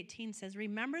 8:18 says,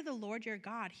 remember the Lord your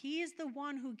God. He is the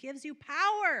one who gives you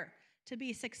power to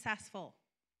be successful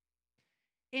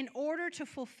in order to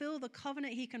fulfill the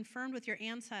covenant he confirmed with your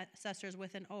ancestors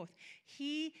with an oath.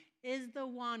 He is the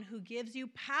one who gives you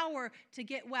power to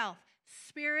get wealth,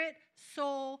 Spirit,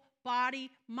 soul, body,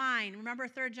 mind. Remember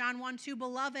 3 John 1:2,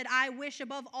 beloved, I wish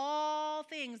above all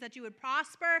things that you would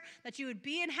prosper, that you would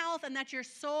be in health, and that your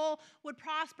soul would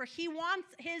prosper. He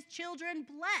wants his children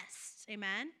blessed.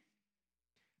 Amen.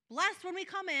 Blessed when we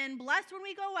come in, blessed when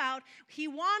we go out. He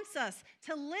wants us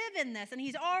to live in this, and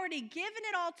he's already given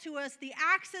it all to us. The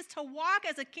access to walk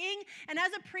as a king and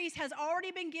as a priest has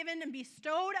already been given and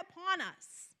bestowed upon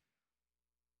us.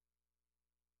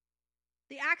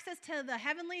 The access to the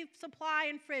heavenly supply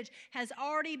and fridge has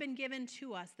already been given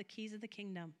to us, the keys of the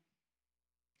kingdom.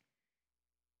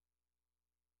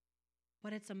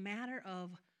 But it's a matter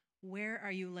of where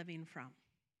are you living from?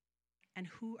 And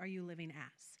who are you living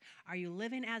as? Are you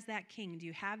living as that king? Do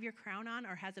you have your crown on,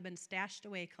 or has it been stashed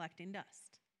away collecting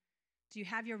dust? Do you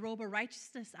have your robe of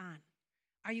righteousness on?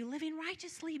 Are you living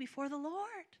righteously before the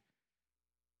Lord?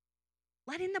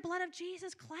 Letting the blood of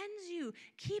Jesus cleanse you,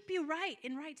 keep you right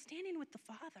in right standing with the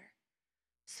Father,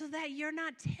 so that you're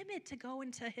not timid to go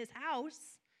into his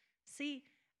house. See,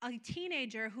 a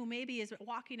teenager who maybe is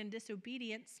walking in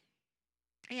disobedience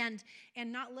and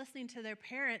not listening to their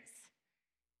parents,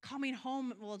 coming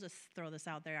home, we'll just throw this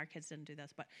out there, our kids didn't do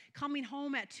this, but coming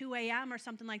home at 2 a.m. or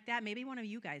something like that, maybe one of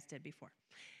you guys did before,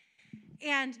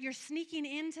 and you're sneaking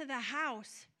into the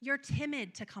house, you're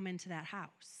timid to come into that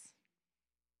house.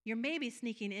 You're maybe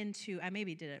sneaking into, I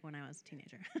maybe did it when I was a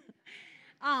teenager.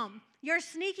 You're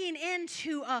sneaking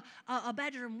into a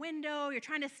bedroom window. You're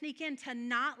trying to sneak in to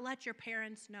not let your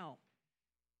parents know,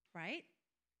 right?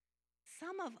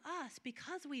 Some of us,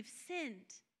 because we've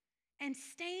sinned and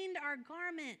stained our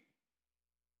garment,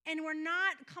 and we're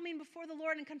not coming before the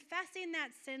Lord and confessing that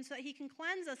sin so that he can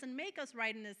cleanse us and make us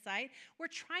right in his sight, we're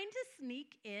trying to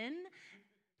sneak in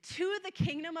to the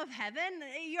kingdom of heaven.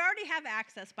 You already have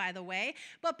access, by the way,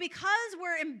 but because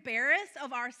we're embarrassed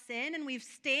of our sin and we've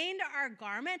stained our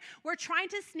garment, we're trying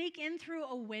to sneak in through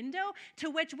a window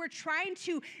to which we're trying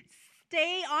to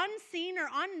stay unseen or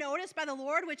unnoticed by the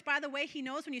Lord, which, by the way, he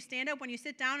knows when you stand up, when you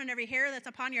sit down, and every hair that's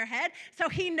upon your head. So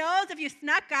he knows if you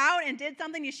snuck out and did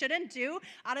something you shouldn't do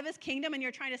out of his kingdom and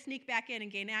you're trying to sneak back in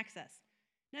and gain access.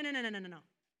 No.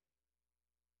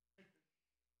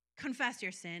 Confess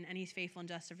your sin, and he's faithful and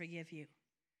just to forgive you.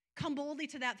 Come boldly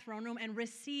to that throne room and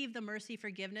receive the mercy,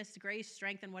 forgiveness, grace,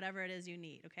 strength, and whatever it is you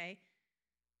need, okay?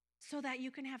 So that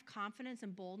you can have confidence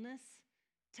and boldness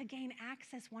to gain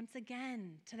access once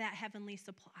again to that heavenly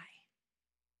supply.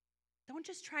 Don't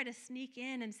just try to sneak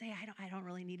in and say, I don't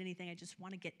really need anything. I just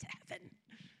want to get to heaven.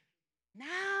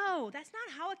 No, that's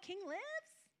not how a king lives.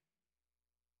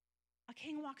 A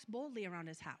king walks boldly around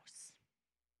his house.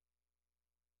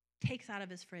 Takes out of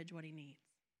his fridge what he needs.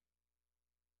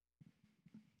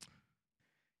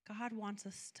 God wants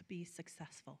us to be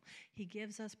successful. He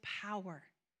gives us power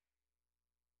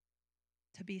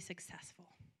to be successful.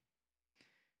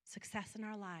 Success in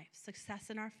our lives, success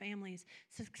in our families,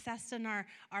 success in our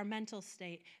mental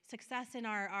state, success in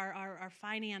our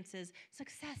finances,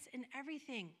 success in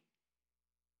everything.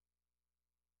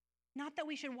 Not that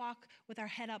we should walk with our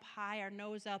head up high, our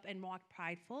nose up, and walk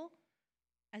prideful,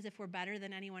 as if we're better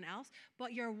than anyone else,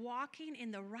 but you're walking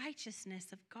in the righteousness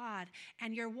of God,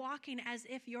 and you're walking as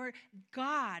if you're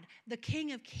God, the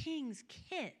King of Kings'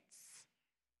 kids.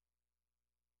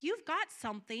 You've got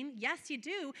something, yes you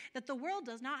do, that the world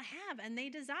does not have and they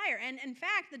desire. And in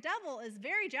fact, the devil is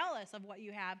very jealous of what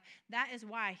you have. That is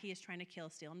why he is trying to kill,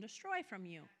 steal, and destroy from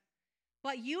you.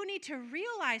 But you need to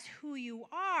realize who you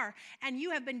are, and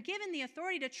you have been given the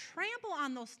authority to trample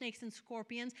on those snakes and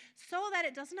scorpions so that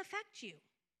it doesn't affect you.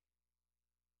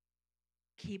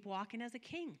 Keep walking as a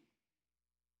king.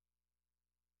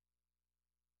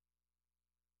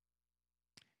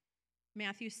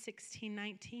 Matthew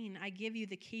 16:19, I give you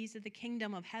the keys of the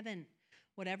kingdom of heaven.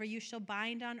 Whatever you shall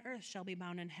bind on earth shall be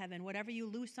bound in heaven. Whatever you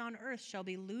loose on earth shall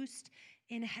be loosed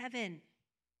in heaven.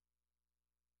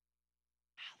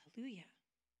 Hallelujah.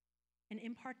 An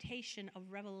impartation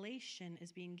of revelation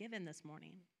is being given this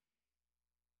morning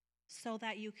so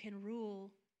that you can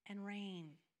rule and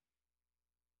reign.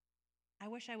 I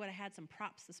wish I would have had some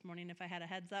props this morning if I had a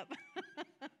heads up.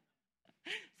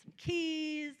 Some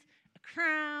keys, a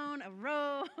crown, a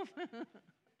robe.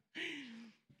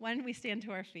 Why don't we stand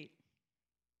to our feet?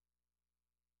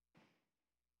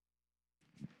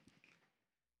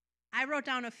 I wrote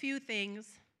down a few things.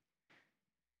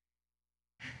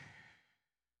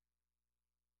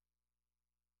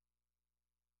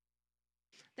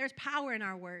 There's power in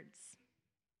our words.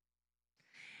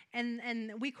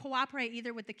 And we cooperate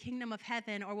either with the kingdom of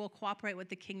heaven or we'll cooperate with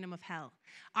the kingdom of hell.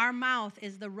 Our mouth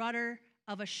is the rudder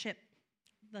of a ship.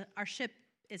 Our ship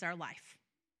is our life.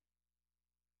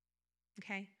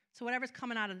 Okay? So whatever's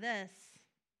coming out of this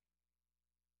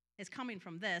is coming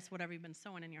from this, whatever you've been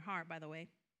sowing in your heart, by the way.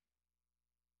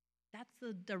 That's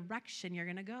the direction you're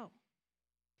going to go.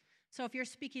 So if you're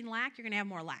speaking lack, you're going to have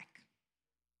more lack.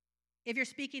 If you're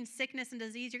speaking sickness and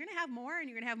disease, you're going to have more, and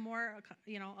you're going to have more,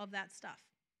 of that stuff.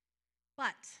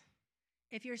 But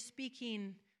if you're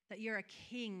speaking that you're a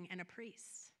king and a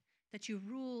priest, that you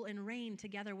rule and reign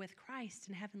together with Christ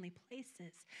in heavenly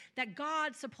places, that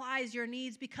God supplies your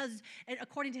needs because,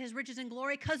 according to his riches and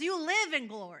glory, because you live in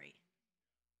glory,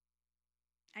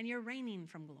 and you're reigning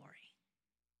from glory,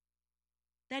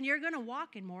 then you're going to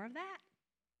walk in more of that.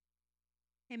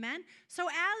 Amen? So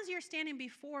as you're standing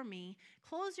before me,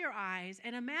 close your eyes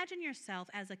and imagine yourself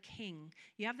as a king.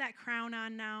 You have that crown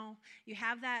on now. You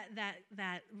have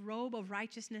that robe of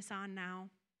righteousness on now.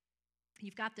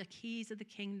 You've got the keys of the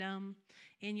kingdom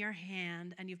in your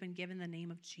hand, and you've been given the name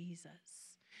of Jesus.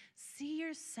 See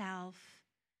yourself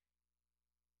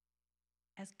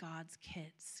as God's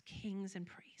kids, kings and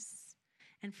priests.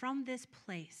 And from this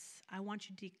place, I want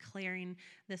you declaring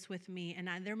this with me. And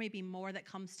there may be more that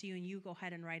comes to you, and you go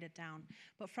ahead and write it down.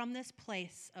 But from this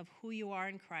place of who you are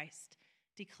in Christ,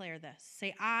 declare this.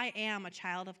 Say, I am a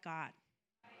child of God.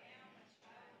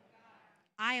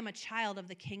 I am a child of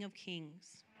the King of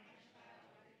Kings.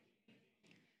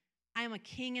 I am a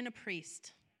king and a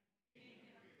priest.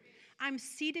 I'm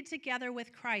seated together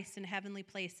with Christ in heavenly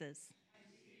places.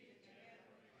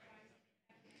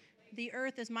 The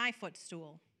earth is my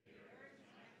footstool.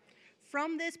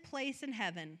 From this place in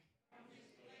heaven,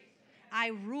 I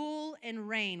rule and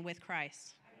reign with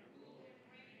Christ.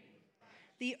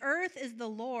 The earth is the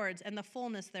Lord's and the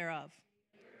fullness thereof.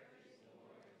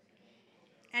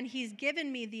 And he's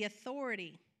given me the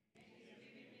authority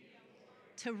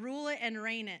to rule it and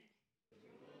reign it.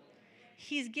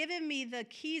 He's given me the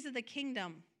keys of the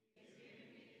kingdom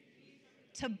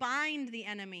to bind the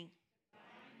enemy,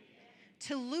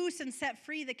 to loose and set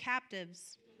free the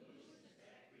captives.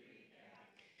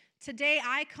 Today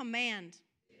I command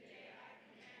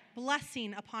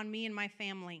blessing upon me and my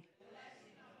family.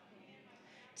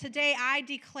 Today I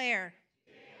declare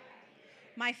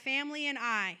my family and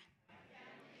I,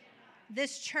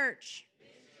 this church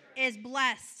is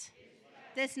blessed.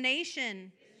 This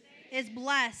nation is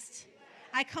blessed.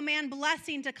 I command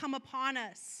blessing to come upon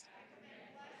us,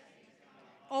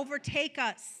 overtake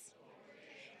us.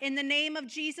 In the name of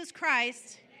Jesus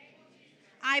Christ,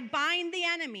 I bind the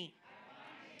enemy.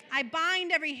 I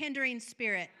bind every hindering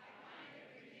spirit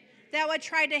that would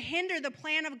try to hinder the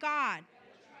plan of God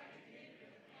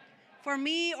for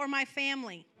me or my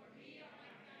family.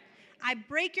 I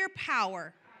break your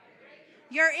power,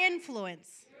 your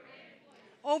influence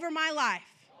over my life.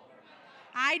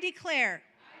 I declare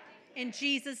in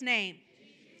Jesus' name,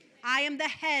 I am the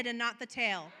head and not the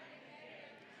tail.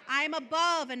 I am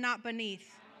above and not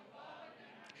beneath.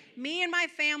 Me and my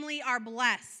family are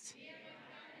blessed.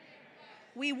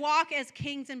 We walk as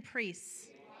kings and priests.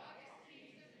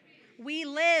 We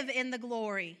live in the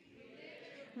glory.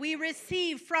 We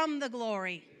receive from the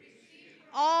glory.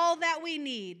 All that we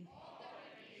need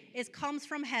comes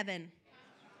from heaven.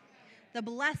 The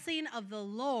blessing of the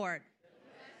Lord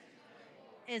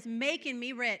is making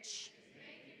me rich,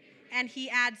 and he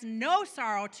adds no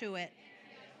sorrow to it.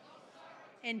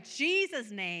 In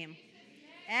Jesus' name,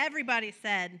 everybody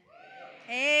said,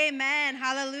 amen.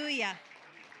 Hallelujah.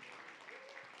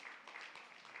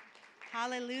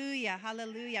 Hallelujah.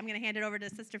 Hallelujah. I'm going to hand it over to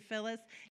Sister Phyllis.